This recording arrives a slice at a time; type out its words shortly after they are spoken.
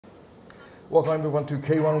Welcome everyone to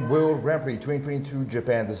K1 World Grand Prix 2022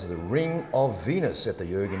 Japan. This is the Ring of Venus at the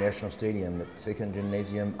Yoyogi National Stadium at 2nd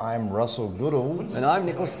Gymnasium. I'm Russell Goodall. And I'm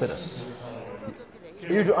Nicholas Pettas.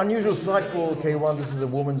 Unusual sight for K1. This is a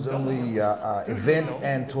women's only event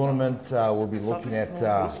and tournament. We'll be looking at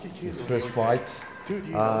his first fight.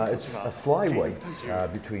 It's a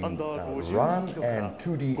flyweight between Ran and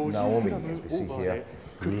TOODY NAOMI, as we see here.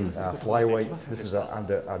 Flyweight. This is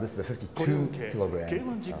a 52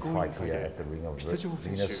 kilogram fight here at the Ring of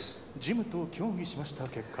Venus.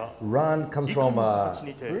 Ran comes from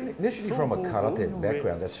initially from a karate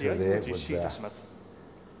background. That's her there with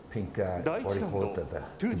pink, what do you call it?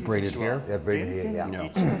 The braided hair. Yeah, braided hair. Yeah.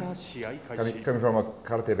 Coming from a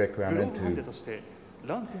karate background into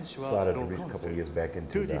started a couple of years back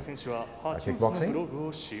into the kickboxing.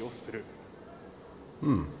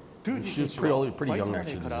 She's pretty young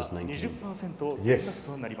actually, just 19. Yes.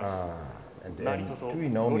 And TOODY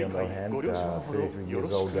NAOMI on the other hand, 33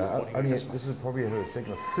 years old. This is probably her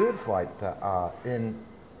second or third fight in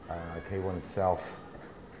K1 itself.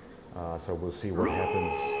 So we'll see what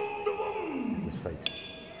happens in this fight.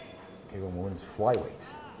 K1 women's flyweight.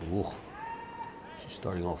 Ooh, she's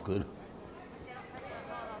starting off good.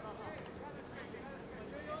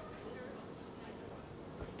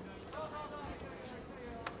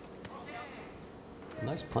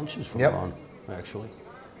 Nice punches from Ran, actually.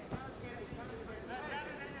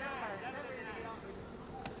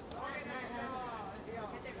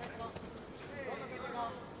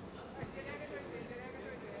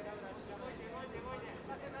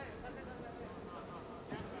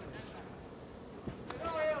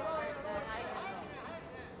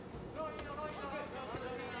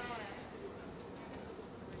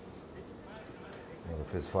 Well, the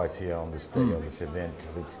first fights here on this day of this event,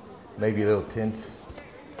 maybe a little tense.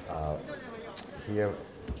 Here.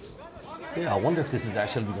 Yeah, I wonder if this is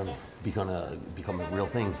actually become a real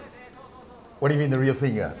thing. What do you mean the real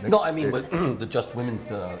thing? No, I mean the just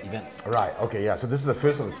women's events. Right. Okay. Yeah. So this is the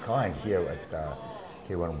first of its kind here at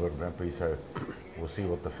K1 World Grand Prix. So we'll see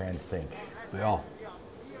what the fans think. Yeah.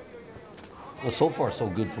 Well, so far so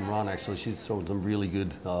good from Ran. Actually, she's showed some really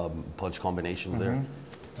good punch combinations there.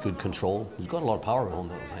 Good control. She's got a lot of power behind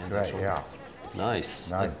those hands. Right. Actually. Yeah. Nice.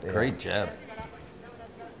 Nice. Great jab.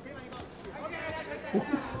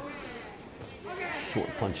 Short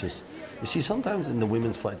punches. You see, sometimes in the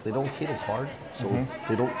women's fights they don't hit as hard, so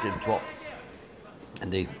they don't get dropped,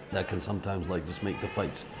 and that can sometimes just make the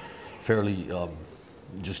fights fairly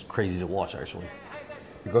just crazy to watch actually.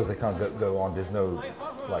 Because they can't go on. There's no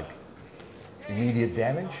immediate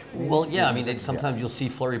damage. Well, yeah, I mean sometimes you'll see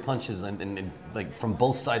flurry punches and from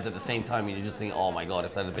both sides at the same time, and you just think, oh my God,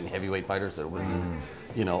 if that had been heavyweight fighters, that would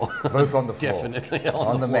be, both on the floor. Definitely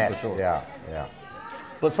on the floor mat. for sure. Yeah. Yeah.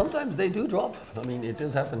 But sometimes they do drop. I mean, it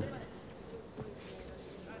does happen.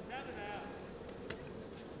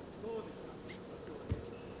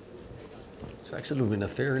 It's actually been a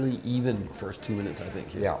fairly even first 2 minutes, I think.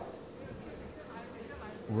 Here. Yeah.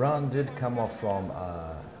 Ran did come off from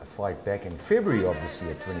a fight back in February of this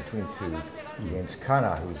year, 2022, against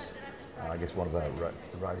Kana, who's, I guess, one of the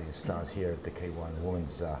rising stars here at the K1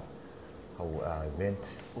 Women's whole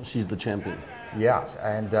event. Well, she's the champion. Yeah,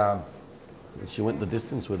 and she went the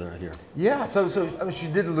distance with her here. yeah, so I mean, she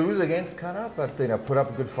did lose against Kana, but put up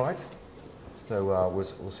a good fight. So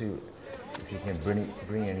we'll see if she can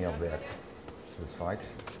bring any of that to this fight.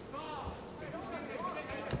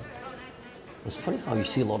 It's funny how you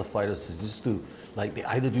see a lot of fighters just do they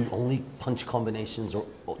either do only punch combinations or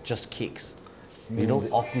just kicks. You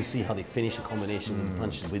don't often see how they finish a combination with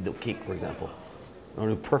punches with the kick, for example.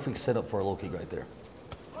 A perfect setup for a low kick right there.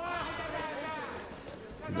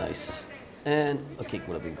 Nice. And a kick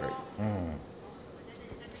would have been great.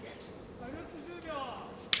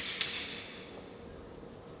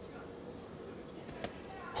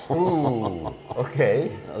 Ooh, okay.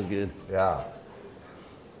 That was good. Yeah.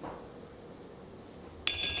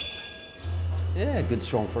 Yeah, good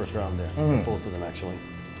strong first round there for both of them actually.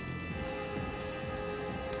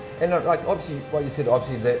 And obviously, what you said,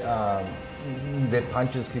 obviously their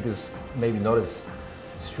punches, kickers, maybe not as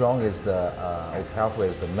strong as or powerful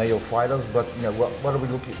as the male fighters, but what are we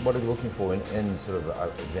looking for in sort of an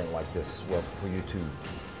event like this? Well, for you too.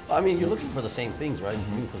 I mean, you're looking for the same things, right? You're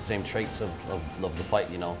looking for the same traits of the fight,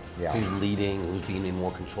 Yeah. Who's leading, who's being in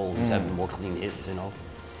more control, who's having more clean hits,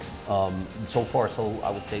 So far,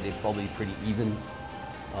 I would say they're probably pretty even.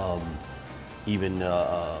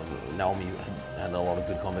 Naomi had a lot of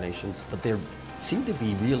good combinations, but they seem to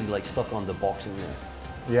be really stuck on the boxing there.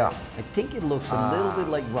 Yeah. I think it looks a little bit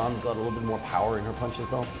like Ran's got a little bit more power in her punches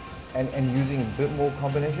though. And using a bit more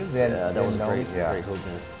combinations than that was a great hook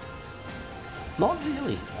there. Not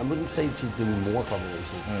really. I wouldn't say she's doing more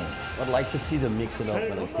combinations. I'd like to see them mix it up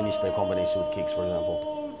and like finish their combination with kicks, for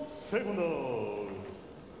example. Second out.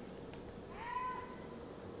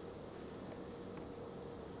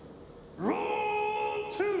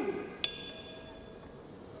 Round 2.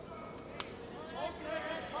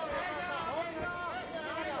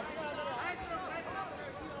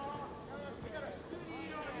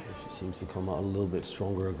 She seems to come out a little bit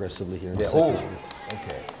stronger aggressively here in the Yeah. second Oh, round.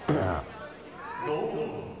 okay. Yeah.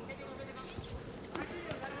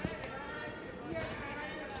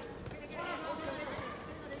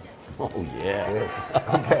 Oh yeah. Yes.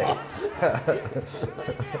 Okay.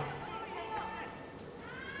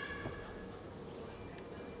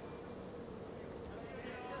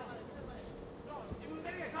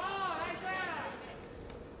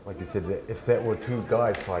 Like you said, if that were two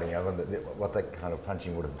guys fighting, I wonder what that kind of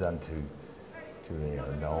punching would have done to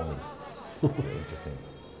Naomi. Very interesting.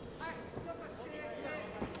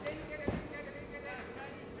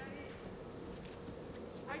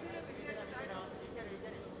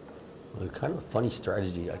 Well, kind of a funny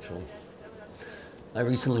strategy, actually. I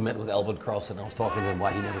recently met with Albert Krause and I was talking to him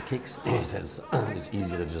why he never kicks. He says it's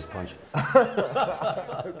easier to just punch.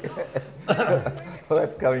 Okay. Well,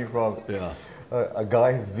 that's coming from a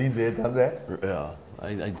guy who's been there, done that. Yeah,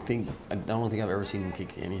 I don't think I've ever seen him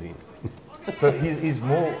kick anything. So he's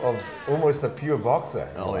more of almost a pure boxer.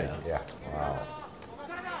 Oh, like, yeah. Yeah. Wow.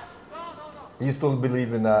 You still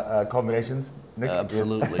believe in combinations, Nick?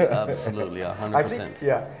 Absolutely, absolutely, 100%. I think,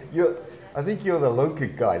 I think you're the low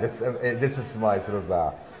kick guy. This is my sort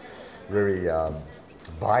of very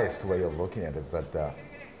biased way of looking at it, but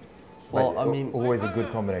well, I mean, always a good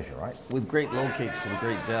combination, right? with great low kicks and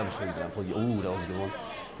great jabs, for example, ooh, that was a good one.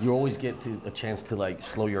 You always get a chance to like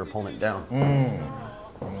slow your opponent down.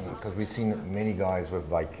 Because we've seen many guys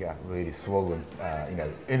with like really swollen,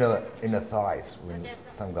 inner thighs. When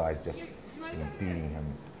some guys just beating him,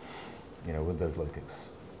 with those low kicks.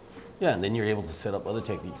 Yeah, and then you're able to set up other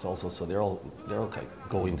techniques also, so they're all kind of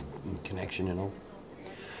go in connection,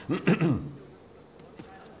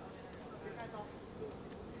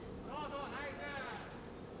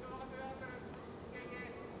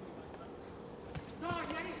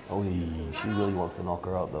 Oh, she really wants to knock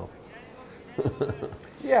her out, though.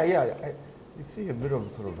 Yeah. You see a bit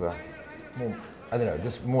of sort of more, I don't know,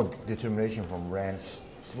 just more determination from Rand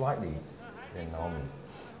slightly than Naomi.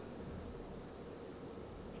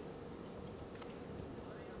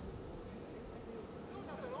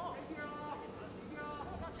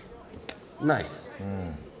 Nice.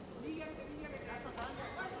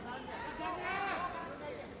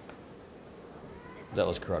 That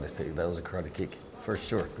was karate. That was a karate kick, for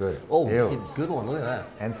sure. Good. Oh, Ew. good one. Look at that.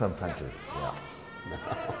 And some punches. Yeah.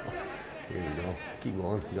 Here we go. Keep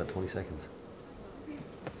going. You got 20 seconds.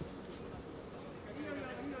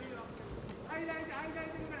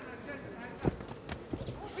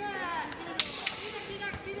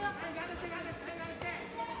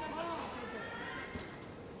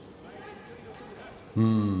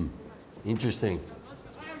 Interesting.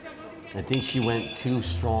 I think she went too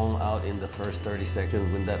strong out in the first 30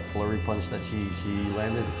 seconds when that flurry punch that she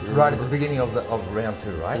landed. Right at the beginning of round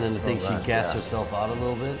 2, right? And then I think she gassed herself out a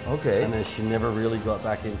little bit. Okay. And then she never really got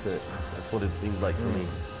back into it. That's what it seemed like for me.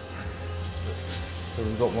 So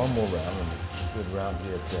we've got one more round, and a good round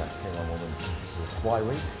here at K1 Women's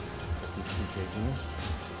flyweight, 52 kgs.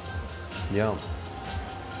 Yeah.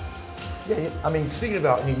 Yeah, I mean, speaking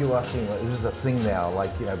about, you asking, is this a thing now?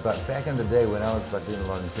 Like, but back in the day when I was doing a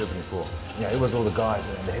lot of interpreting for, it was all the guys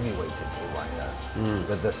and the heavyweights in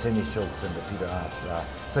K1, the semi-shorts and the Peter Arts.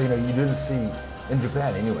 So, you didn't see, in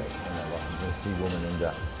Japan anyway, you didn't see women in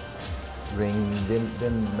the ring.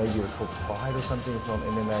 Then maybe it was for pride or something from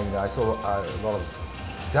MMA. I saw a lot of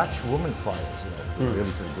Dutch women fighters, who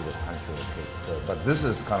really sort of good at punch or kick. So, but this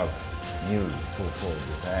is kind of new for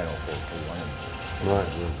Japan or for K1. Right.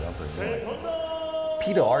 Anyway.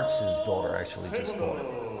 Peter Arts' daughter actually just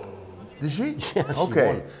fought. Did she? Yeah, she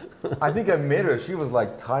okay. won. I think I met her. She was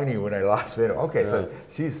like tiny when I last met her. Okay, so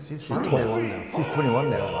she's 21 now. She's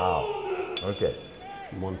 21 now. Wow. Okay.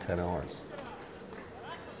 110 hours.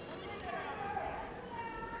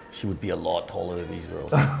 She would be a lot taller than these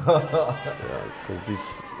girls. Because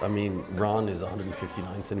Ron is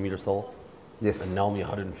 159 centimeters tall. Yes. And Naomi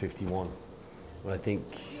 151. But I think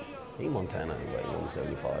Montana is like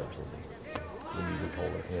 175 or something. Maybe even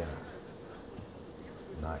taller. Yeah.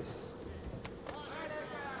 Nice.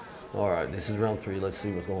 All right, this is round 3. Let's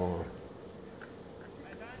see what's going on.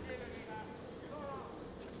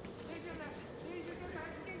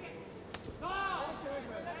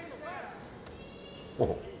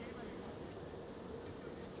 Oh.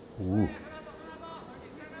 Ooh.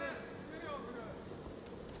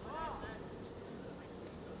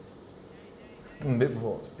 A bit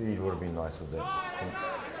more speed would have been nice with that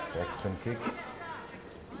backspin kick.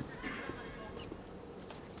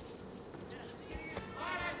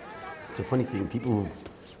 It's a funny thing. People who've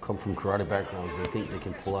come from karate backgrounds, they think they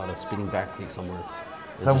can pull out a spinning back kick somewhere.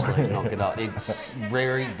 Just like knock it out. It's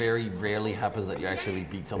very rarely happens that you actually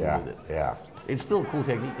beat someone with it. Yeah. It's still a cool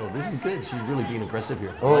technique though. This is good. She's really being aggressive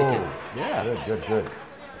here. I Oh, like it. Yeah. Good.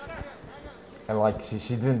 And like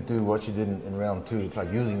she didn't do what she did in round 2. It's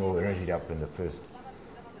like using all the energy up in the first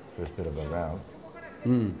bit of the round.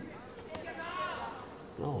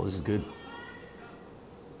 Oh, this is good.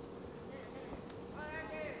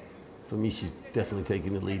 For me, she's definitely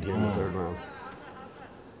taking the lead here in the third round.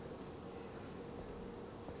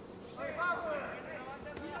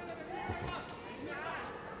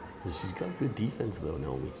 She's got good defense though,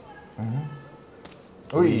 Naomi.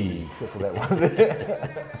 Oi, except for that one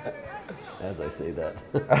there. As I say that.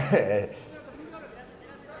 Good.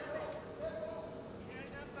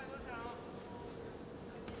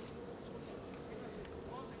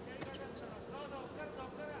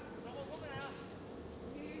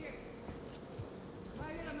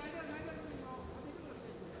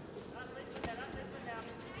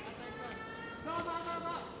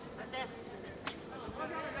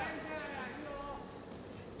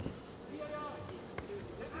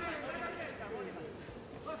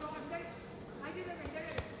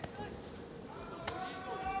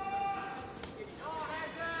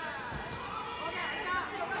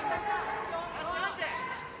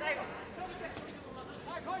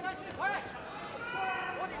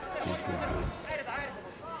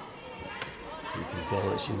 You can tell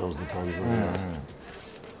that she knows the times when they're out.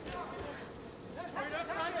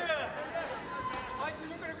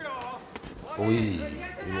 Oi,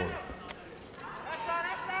 good one.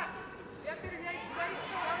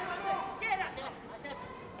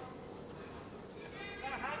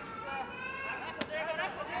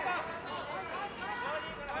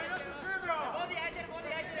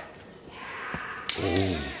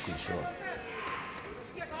 Oh, good shot.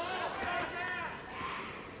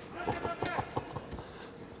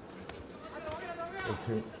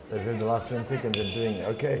 They've had the last 10 seconds and doing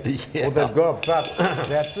okay. Yeah. All they've got, but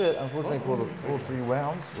that's it. Unfortunately, for all 3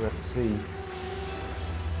 rounds, we have to see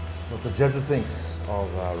what the judges thinks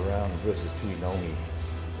of round versus TOODY NAOMI.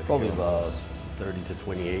 Probably about 30 to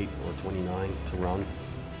 28 or 29 to run.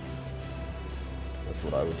 That's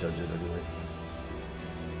what I would judge it anyway.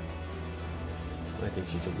 I think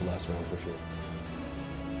she took the last round for sure.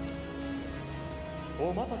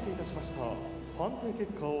 お待たせいたしました。判定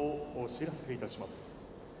結果をお知らせいたします。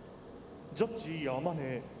ジャッジ山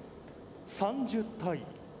根30対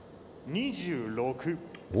26。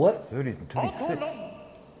What? 30 to 26.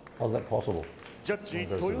 How's that possible? ジャッジ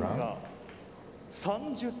豊永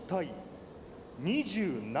30対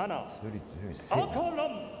27。 30 to 26. 赤ラン。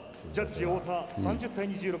ジャッジ太田30対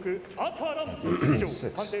26赤ラン。以上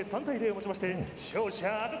判定3対0をもちまして勝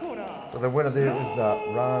者赤コーナー。 So the winner there is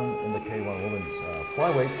Ran in the K1 Women's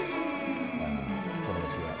Flyweight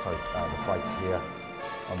tournament here. Sorry, the fight here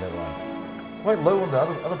on that one. Quite low on the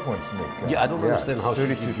other points, Nick. Yeah, I don't understand how she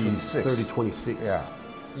 30 could to be 26. 30-26. Yeah,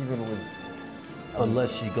 even with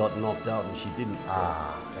Unless she got knocked out and she didn't. So.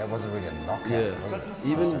 that wasn't really a knockout. Yeah, Was it?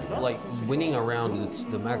 even like winning a round, it's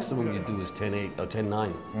the maximum you do is 10-8 or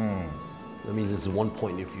 10-9. That means it's 1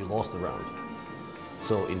 point if you lost the round.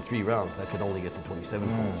 So in 3 rounds, that could only get to 27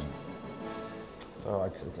 points. So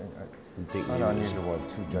You think I maybe know it was unusual what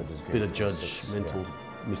 2 judges a get. bit of 6, judgmental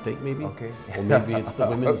mistake, maybe? Okay. Or maybe it's the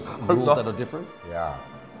women's rules not. that are different. Yeah.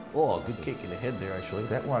 Oh, a good kick in the head there, actually.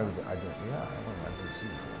 That one, I didn't see.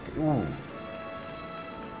 Okay. Ooh.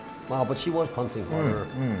 Wow, but she was punching harder.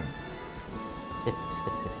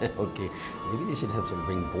 Okay, maybe they should have some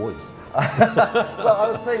ring boys. Well,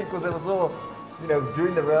 I was saying because it was all,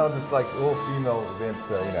 during the rounds, it's like all female events,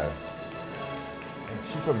 And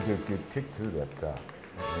she probably did a good kick too, that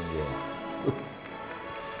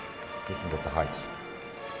different at the heights.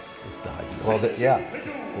 It's the height. Well,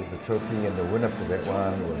 there's the trophy, and the winner for that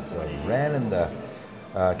one was ran in the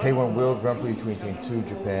K1 World Grand Prix 2022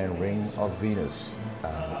 Japan Ring of Venus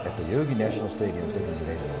at the Yoyogi National Stadium, second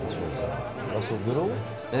division. This was Goodall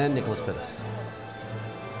And Nicholas Pettas.